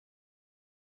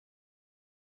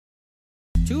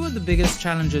Two of the biggest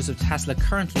challenges of Tesla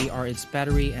currently are its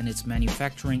battery and its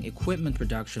manufacturing equipment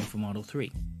production for Model 3.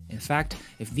 In fact,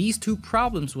 if these two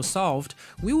problems were solved,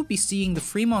 we would be seeing the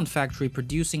Fremont factory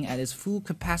producing at its full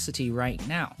capacity right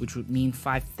now, which would mean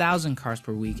 5,000 cars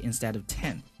per week instead of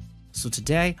 10. So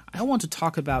today, I want to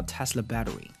talk about Tesla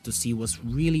battery to see what's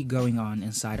really going on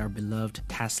inside our beloved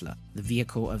Tesla, the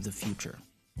vehicle of the future.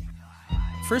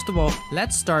 First of all,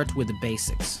 let's start with the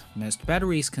basics. Most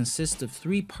batteries consist of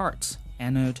three parts: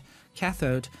 anode,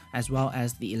 cathode, as well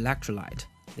as the electrolyte.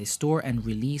 They store and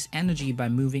release energy by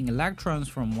moving electrons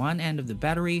from one end of the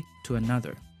battery to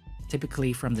another,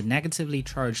 typically from the negatively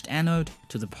charged anode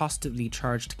to the positively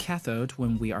charged cathode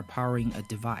when we are powering a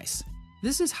device.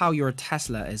 This is how your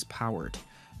Tesla is powered.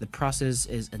 The process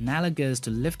is analogous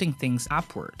to lifting things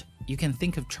upward. You can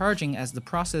think of charging as the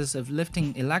process of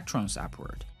lifting electrons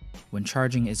upward. When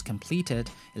charging is completed,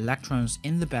 electrons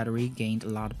in the battery gain a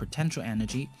lot of potential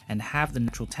energy and have the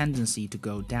natural tendency to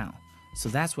go down. So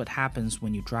that's what happens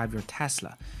when you drive your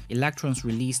Tesla. Electrons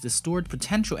release the stored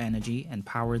potential energy and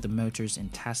power the motors in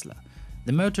Tesla.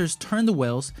 The motors turn the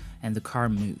wheels and the car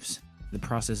moves. The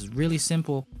process is really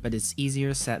simple, but it's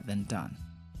easier said than done.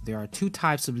 There are two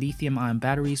types of lithium-ion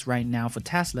batteries right now for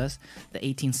Teslas, the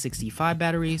 1865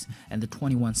 batteries and the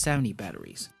 2170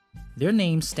 batteries. Their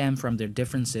names stem from their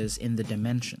differences in the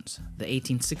dimensions. The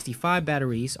 1865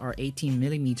 batteries are 18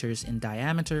 mm in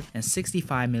diameter and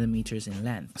 65 mm in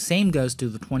length. Same goes to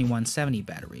the 2170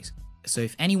 batteries. So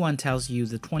if anyone tells you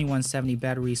the 2170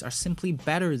 batteries are simply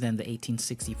better than the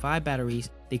 1865 batteries,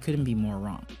 they couldn't be more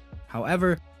wrong.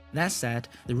 However, that said,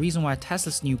 the reason why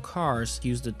Tesla's new cars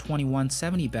use the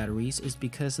 2170 batteries is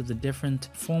because of the different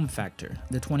form factor.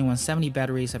 The 2170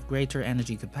 batteries have greater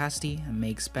energy capacity and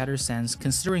makes better sense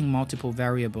considering multiple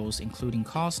variables including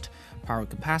cost, power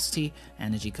capacity,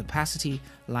 energy capacity,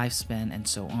 lifespan, and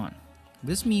so on.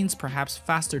 This means perhaps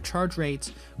faster charge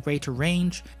rates, greater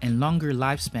range, and longer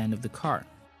lifespan of the car.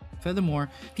 Furthermore,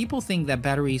 people think that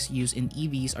batteries used in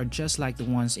EVs are just like the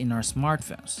ones in our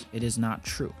smartphones. It is not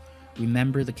true.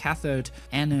 Remember the cathode,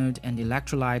 anode, and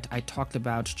electrolyte I talked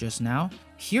about just now?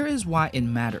 Here is why it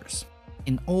matters.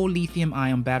 In all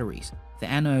lithium-ion batteries, the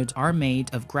anodes are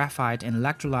made of graphite and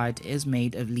electrolyte is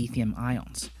made of lithium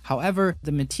ions. However,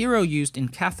 the material used in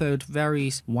cathode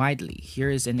varies widely. Here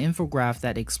is an infographic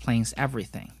that explains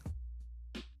everything.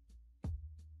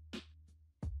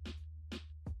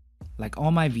 Like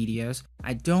all my videos,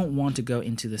 I don't want to go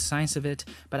into the science of it,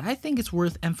 but I think it's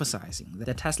worth emphasizing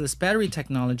that Tesla's battery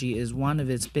technology is one of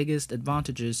its biggest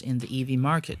advantages in the EV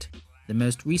market. The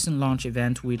most recent launch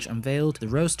event, which unveiled the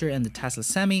Roadster and the Tesla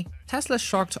Semi, Tesla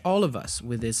shocked all of us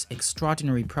with its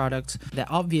extraordinary products that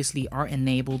obviously are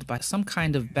enabled by some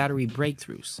kind of battery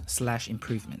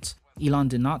breakthroughs/improvements. Elon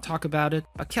did not talk about it,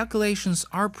 but calculations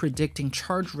are predicting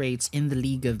charge rates in the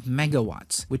league of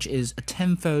megawatts, which is a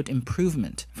 10-fold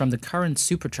improvement from the current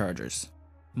superchargers.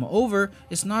 Moreover,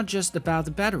 it's not just about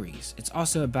the batteries, it's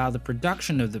also about the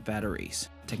production of the batteries.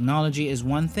 Technology is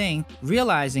one thing,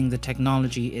 realizing the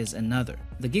technology is another.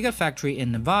 The Gigafactory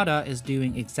in Nevada is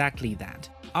doing exactly that.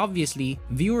 Obviously,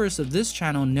 viewers of this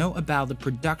channel know about the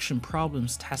production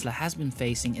problems Tesla has been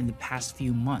facing in the past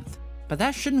few months. But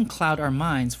that shouldn't cloud our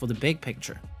minds for the big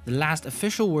picture. The last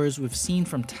official words we've seen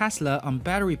from Tesla on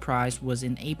battery price was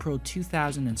in April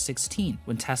 2016,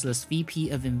 when Tesla's VP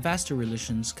of Investor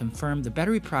Relations confirmed the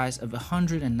battery price of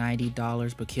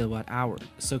 $190 per kilowatt hour.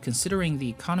 So considering the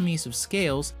economies of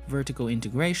scales, vertical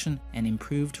integration, and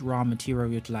improved raw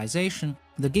material utilization,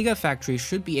 the Gigafactory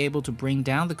should be able to bring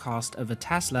down the cost of a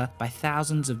Tesla by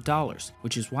thousands of dollars,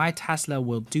 which is why Tesla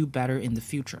will do better in the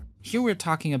future. Here we're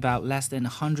talking about less than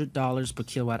 $100 per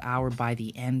kilowatt hour by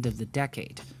the end of the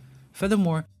decade.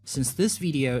 Furthermore, since this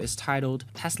video is titled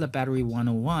Tesla Battery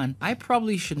 101, I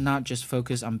probably should not just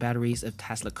focus on batteries of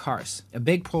Tesla cars. A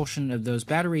big portion of those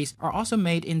batteries are also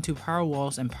made into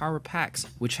Powerwalls and power packs,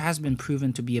 which has been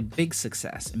proven to be a big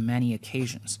success in many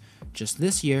occasions. Just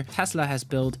this year, Tesla has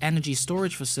built energy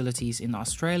storage facilities in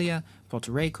Australia,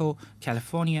 Puerto Rico,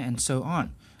 California, and so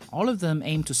on. All of them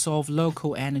aim to solve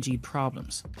local energy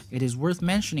problems. It is worth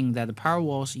mentioning that the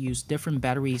Powerwalls use different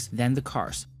batteries than the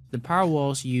cars. The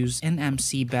Powerwalls use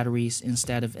NMC batteries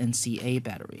instead of NCA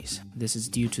batteries. This is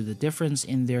due to the difference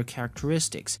in their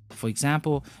characteristics. For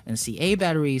example, NCA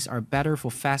batteries are better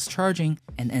for fast charging,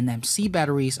 and NMC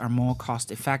batteries are more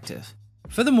cost-effective.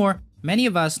 Furthermore, many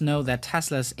of us know that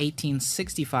Tesla's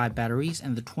 1865 batteries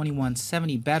and the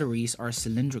 2170 batteries are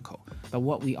cylindrical, but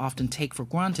what we often take for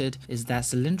granted is that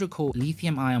cylindrical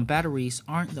lithium-ion batteries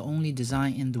aren't the only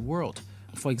design in the world.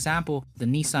 For example, the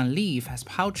Nissan Leaf has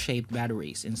pouch-shaped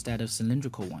batteries instead of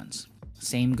cylindrical ones.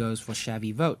 Same goes for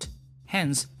Chevy Volt.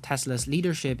 Hence, Tesla's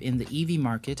leadership in the EV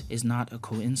market is not a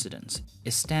coincidence.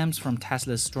 It stems from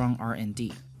Tesla's strong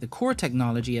R&D. The core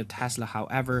technology of Tesla,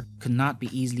 however, could not be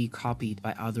easily copied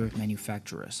by other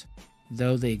manufacturers.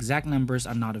 Though the exact numbers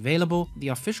are not available, the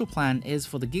official plan is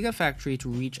for the Gigafactory to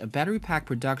reach a battery pack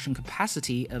production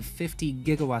capacity of 50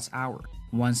 GWh.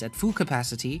 Once at full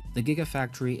capacity, the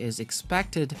Gigafactory is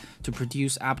expected to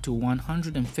produce up to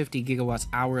 150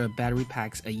 GWh of battery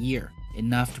packs a year,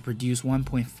 enough to produce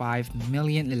 1.5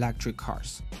 million electric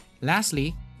cars.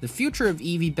 Lastly, the future of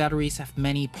EV batteries have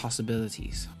many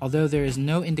possibilities. Although there is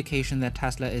no indication that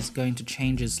Tesla is going to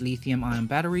change its lithium-ion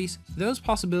batteries, those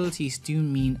possibilities do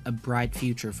mean a bright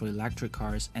future for electric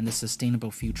cars and a sustainable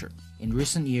future. In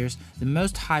recent years, the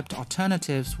most hyped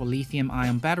alternatives for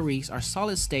lithium-ion batteries are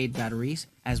solid-state batteries,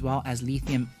 as well as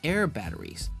lithium-air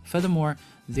batteries. Furthermore,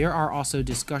 there are also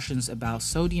discussions about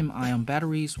sodium-ion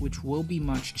batteries, which will be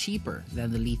much cheaper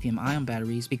than the lithium-ion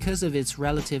batteries because of its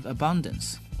relative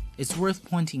abundance. It's worth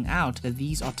pointing out that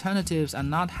these alternatives are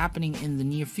not happening in the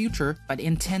near future, but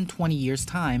in 10-20 years'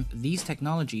 time, these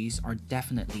technologies are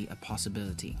definitely a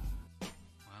possibility.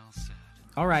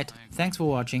 Alright, thanks for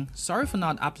watching. Sorry for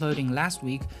not uploading last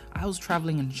week. I was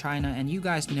traveling in China and you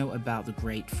guys know about the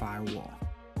Great Firewall.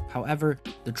 However,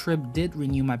 the trip did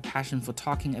renew my passion for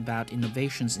talking about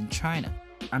innovations in China.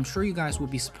 I'm sure you guys will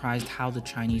be surprised how the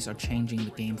Chinese are changing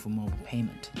the game for mobile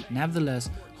payment. Nevertheless,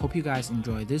 hope you guys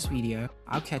enjoy this video.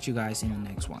 I'll catch you guys in the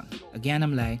next one. Again,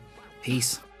 I'm Lei.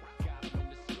 Peace.